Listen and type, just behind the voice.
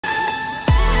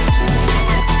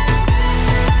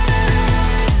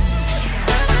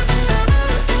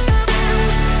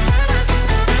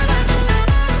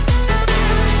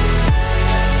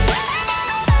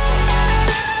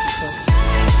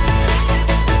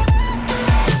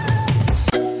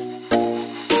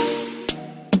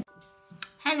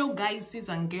guysies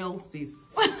and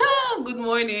girlsies. Good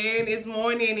morning. It's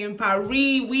morning in Paris.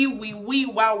 Oui,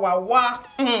 wow.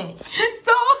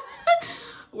 So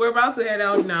we're about to head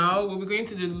out now. We'll be going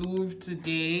to the Louvre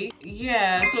today.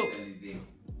 Yeah, so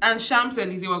and Champs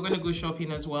Elysees, we're going to go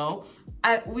shopping as well.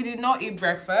 We did not eat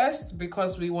breakfast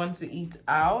because we want to eat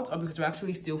out, or because we're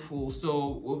actually still full.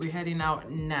 So we'll be heading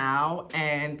out now,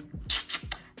 and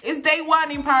it's day one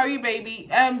in Paris, baby.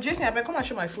 Jason, I better come and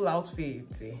show my full outfit.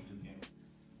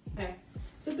 Okay,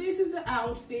 so this is the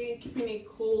outfit, keeping it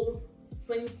cool,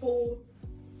 simple,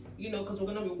 you know, because we're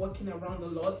gonna be walking around a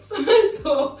lot.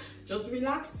 So just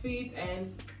relaxed fit,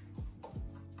 and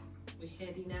we're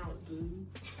heading out, boo.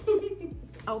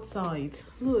 Outside,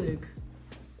 look,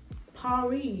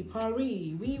 Paris,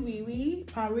 oui,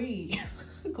 Paris.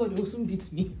 God, it will soon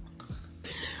beat me.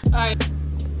 All right.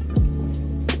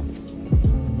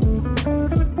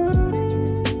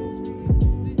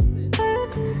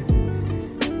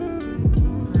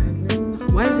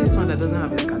 Why is it this one that doesn't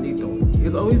have escalator?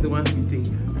 It's always the ones we take.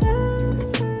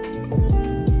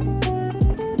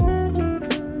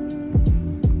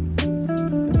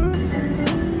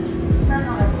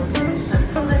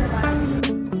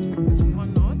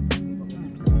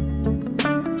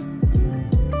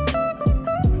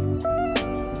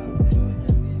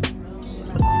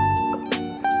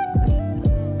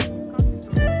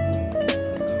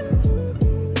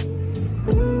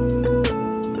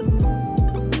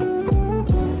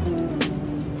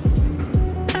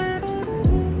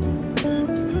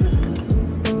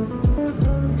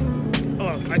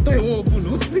 I thought it won't open.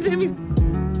 Let me.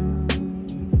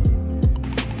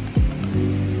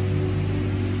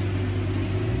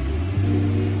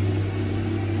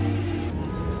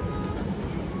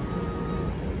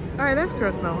 All right, let's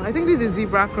cross now. I think this is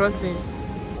zebra crossing.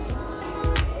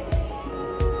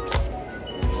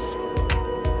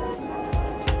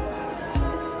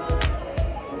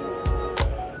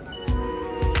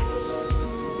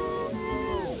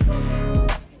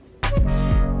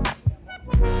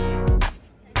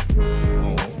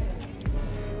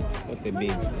 A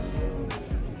baby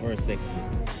or sexy.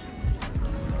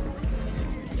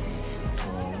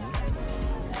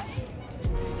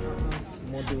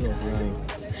 Model of life.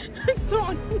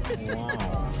 Sun.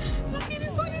 Wow. So okay, the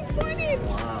sun is burning.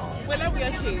 Wow. Well, let me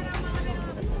wear shades.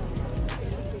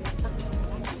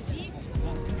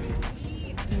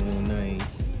 Oh, nice.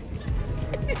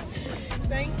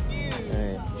 Thank you.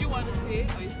 Right. Do you want to say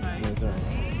or it's fine? No, it's alright.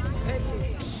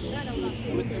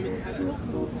 Okay.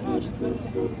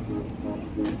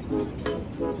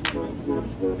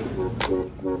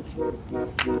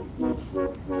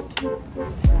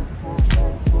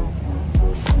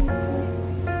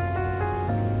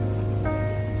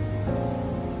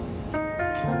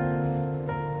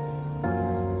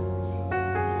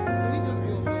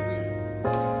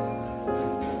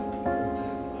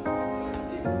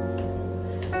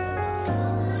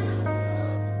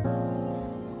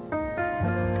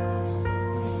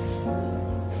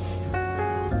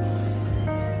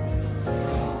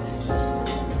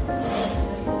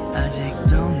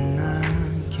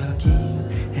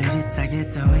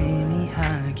 또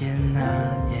의미하겠나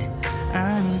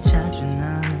아니 자주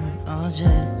난 어제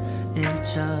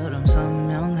일처럼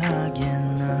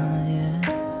선명하겠나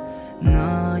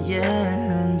너의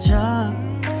흔적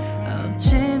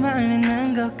없지만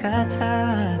있는 것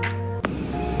같아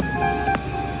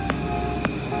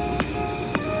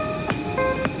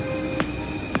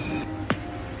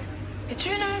Et tu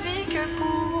ne vis que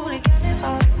pour les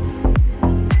caméras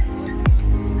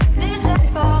les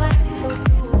appareils photos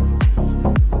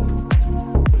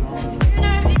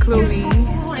Chloe,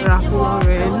 Ralph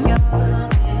Lauren.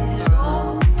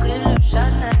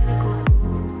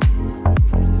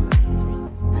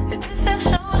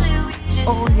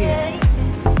 Oh yeah.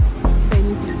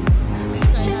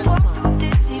 Chez toi tout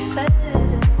est si fait.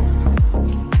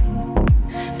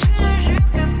 Tu ne jures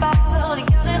que par les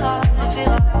Carrera, les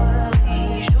Ferrari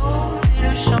jaunes et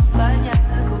le champagne à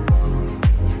go.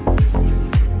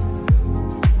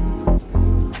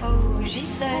 Oh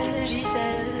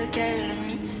Gisèle, quel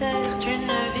mystère. Tu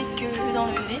ne vis que dans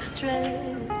le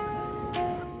virtuel.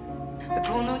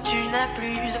 Pour nous tu n'as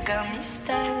plus aucun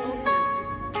mystère.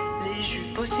 Les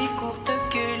jupes aussi courtes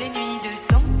que les nuits de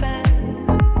ton père.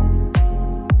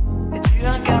 Tu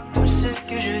incarnes tout ce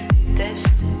que je déteste.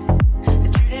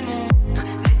 Tu les montres,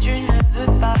 mais tu ne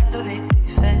veux pas donner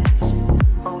tes fesses.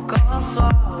 Encore un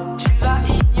soir, tu vas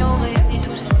ignorer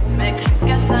tous ces mecs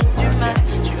jusqu'à 5 du mat.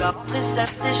 Tu vas rentrer seul,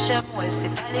 c'est cher, ouais c'est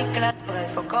pas l'éclat.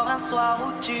 Bref, encore un soir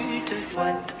où tu te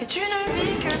boites. Et tu ne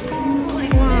vis que pour les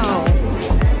Wow.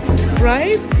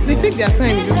 Right? They take their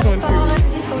time in this country.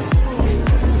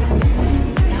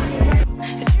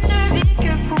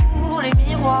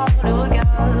 le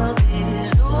regard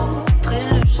des autres et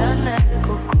le Chanel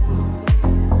Coco.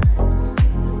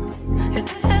 Et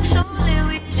te faire changer,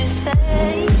 oui,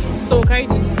 j'essaye. So carry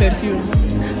this perfume.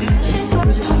 Mais chez toi,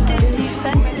 tout est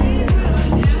différent.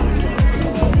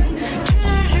 Tu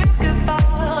ne juges que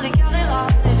par les Carrera,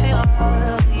 les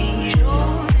Ferrari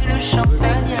jaunes et le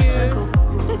champagne Coco.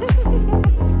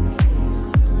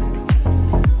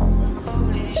 Oh,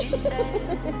 les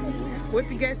Giselles. What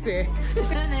to get there?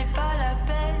 Ce n'est pas la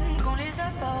peine qu'on les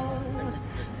aborde.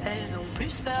 Elles ont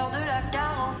plus peur de la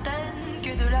quarantaine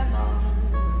que de la mort.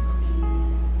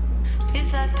 Et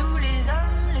ça, tous les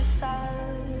hommes le savent.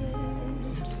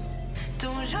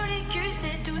 Ton joli cul,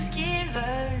 c'est tout ce qu'ils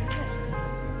veulent.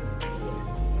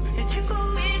 Et du coup,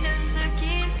 ils donnent ce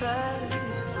qu'ils peuvent.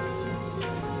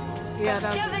 Yeah, Parce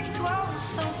that's qu'avec toi, on se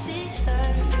sent si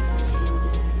seul.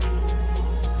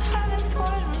 Avec toi,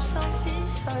 je me sens si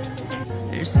seul.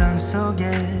 일상 속에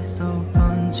또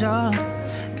번져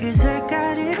그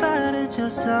색깔이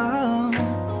바래졌어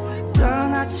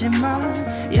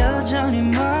떠났지만 여전히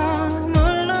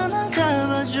머물러 날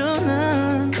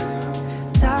잡아주는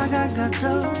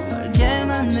다가가도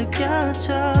멀게만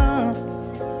느껴져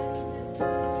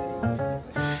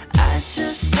I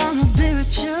just wanna be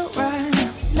with you right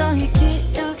now 너의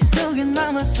기억 속에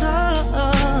남아서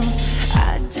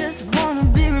I just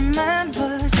wanna be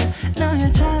remembered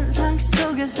너의 잔상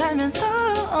속에 살면서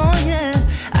oh yeah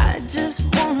I just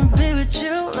wanna be with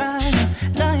you right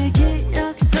now 너의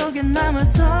기억 속에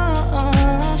남아서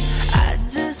I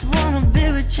just wanna be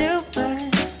with you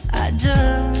babe I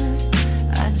just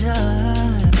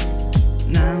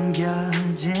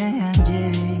남겨진 향기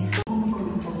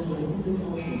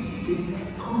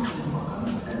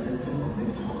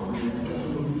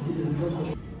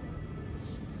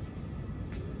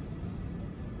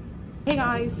Hey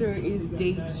guys, so it's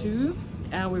day 2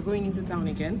 and we're going into town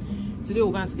again. Today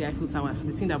we're going to the Eiffel Tower,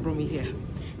 the thing that brought me here,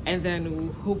 and then we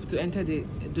hope to enter the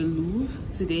Louvre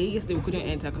today. Yesterday we couldn't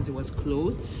enter because it was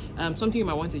closed. Something you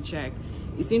might want to check,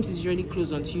 it seems it's usually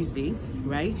closed on Tuesdays,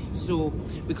 right? So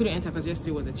we couldn't enter because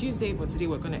yesterday was a Tuesday, but today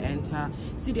we're going to enter,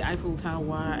 see the Eiffel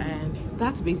Tower, and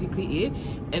that's basically it.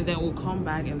 And then we'll come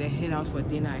back and then head out for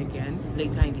dinner again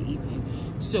later in the evening.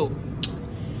 So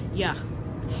yeah,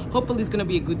 hopefully it's gonna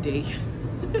be a good day.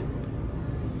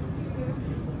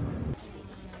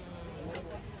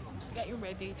 Get you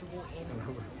ready to go in.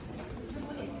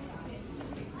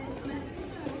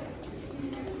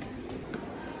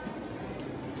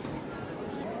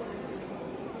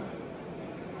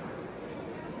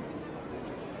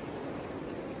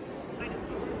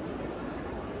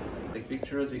 Take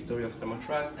pictures, Victory of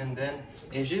Samothrace, and then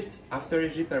Egypt. After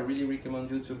Egypt, I really recommend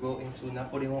you to go into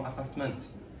Napoleon apartment,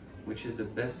 which is the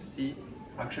best sea.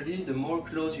 Actually, the more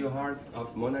close you are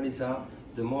of Mona Lisa,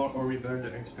 the more horrible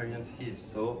the experience is.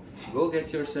 So go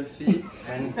get your selfie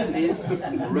and please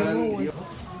run.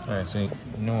 Alright, so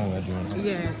no, we're doing.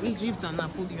 Yeah, Egypt and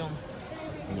Napoleon.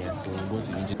 Yeah, so we'll go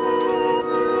to Egypt.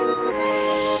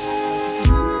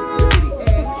 You see the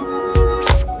air?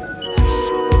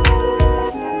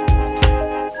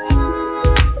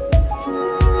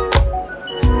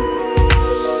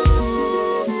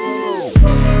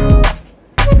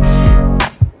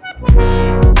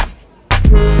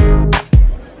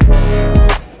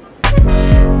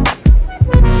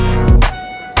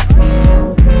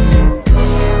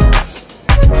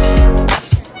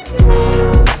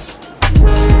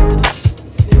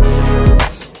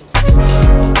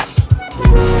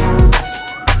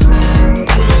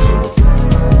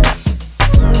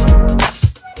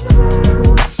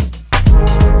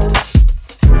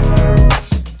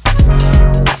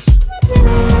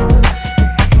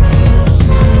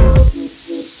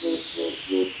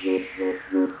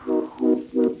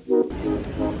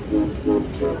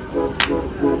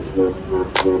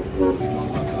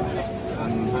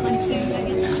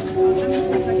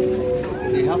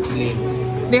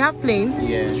 They have plain?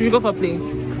 Yeah. Should we go for plain?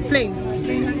 Plain.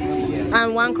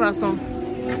 And one croissant.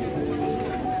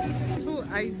 So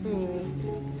Eiffel.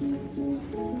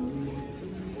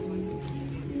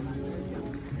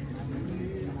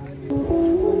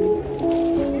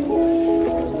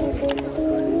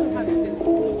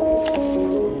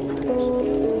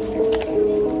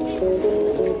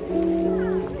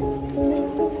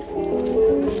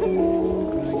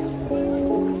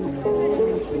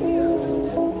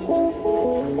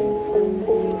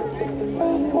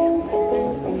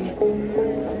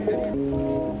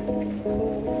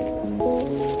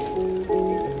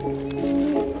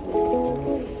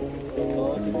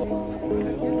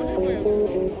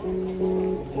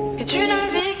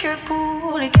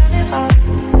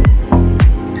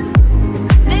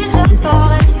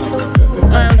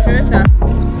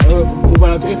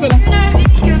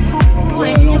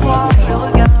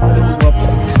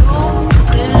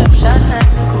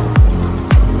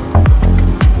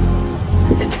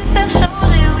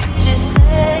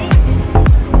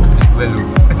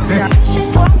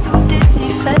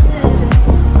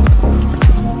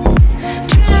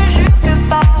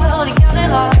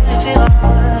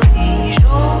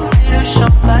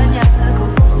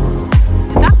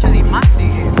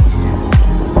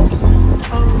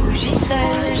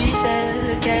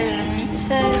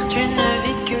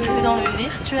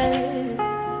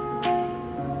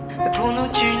 pour nous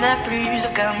tu n'as plus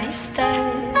aucun mystère.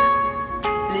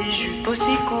 Les jupes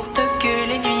aussi courtes que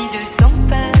les nuits de ton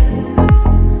père.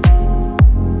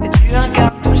 Et tu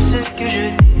incarnes tout ce que je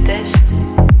déteste.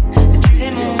 Et tu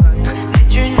les montres, mais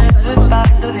tu ne veux pas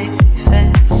donner tes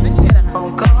fesses.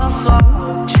 Encore un soir,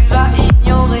 tu vas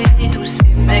ignorer tous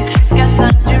ces mecs jusqu'à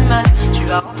 5 du mat. Tu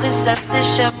vas rentrer seul, c'est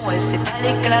cher, ouais c'est pas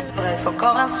l'éclat. Bref,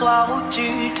 encore un soir où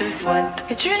tu te doites.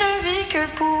 Et tu ne vis que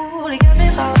pour les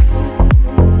caméras,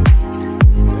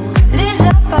 les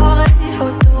appareils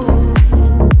photo.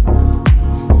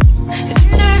 Et tu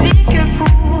ne vis que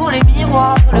pour les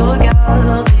miroirs, le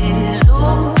regard des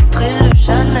autres et le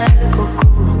Chanel Coco.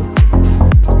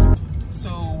 So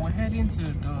we're heading to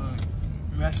the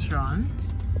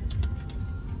restaurant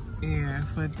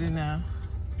for dinner.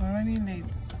 We're running late.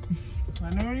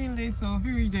 We're not running late, so if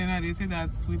we reach dinner, they say that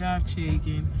we don't have chair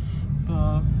again.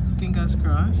 But fingers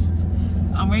crossed.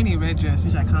 I'm wearing a red dress,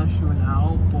 which I can't show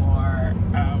now, but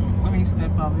when we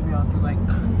step out, maybe I'll do like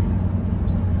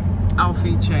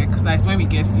outfit check. That's when we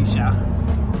get Sisha.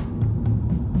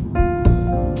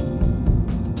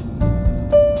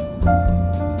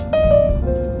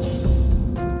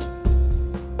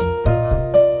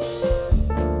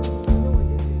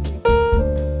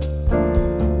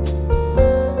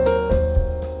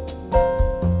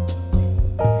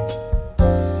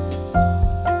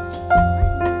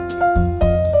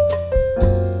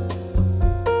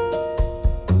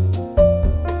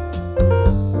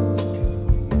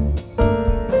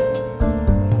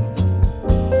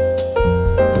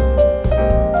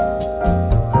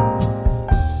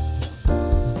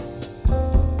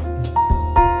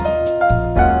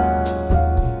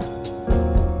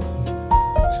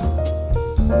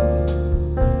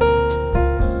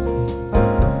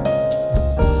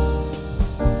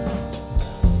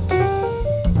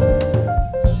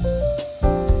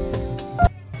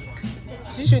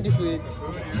 The food.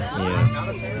 Yeah.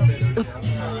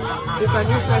 It's an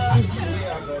interesting food.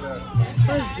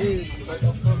 What's this?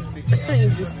 I can't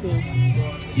eat this thing.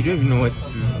 You don't even know what it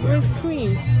is. Where's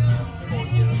cream?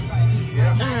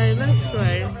 Alright, let's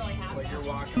try.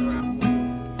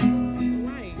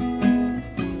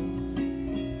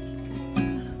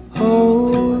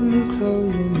 Hold me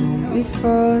close and won't be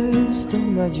fast. The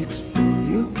magic spell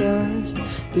you cast.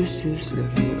 This is let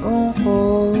me on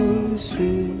hold.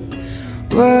 See.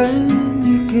 When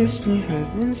you kiss me,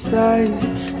 heaven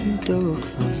sighs. And though I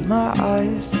close my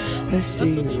eyes, I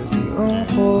see you let me on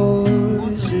hold.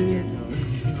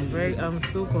 I'm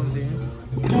so convinced.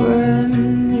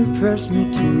 When you press me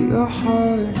to your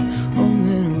heart, I'm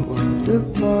in a world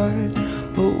apart.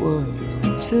 Oh, what the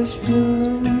roses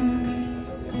bloom.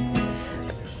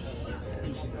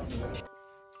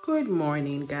 Good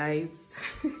morning, guys.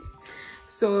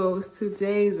 So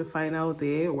today is the final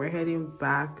day. We're heading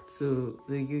back to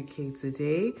the UK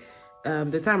today.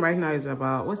 The time right now is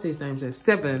about, what's the time?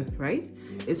 7, right?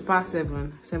 It's past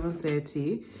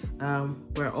 7:30.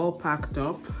 We're all packed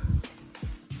up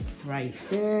right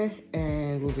there,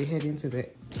 and we'll be heading to the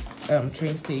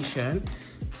train station.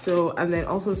 So, and then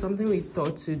also something we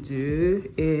thought to do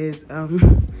is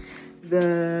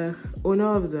the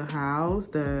owner of the house,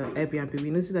 the AirBnB, we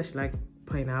noticed that she liked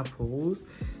pineapples,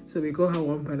 so we got her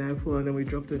one pineapple and then we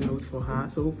dropped a note for her,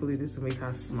 so hopefully this will make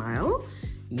her smile.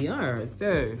 Yeah,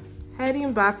 so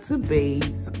heading back to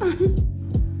base.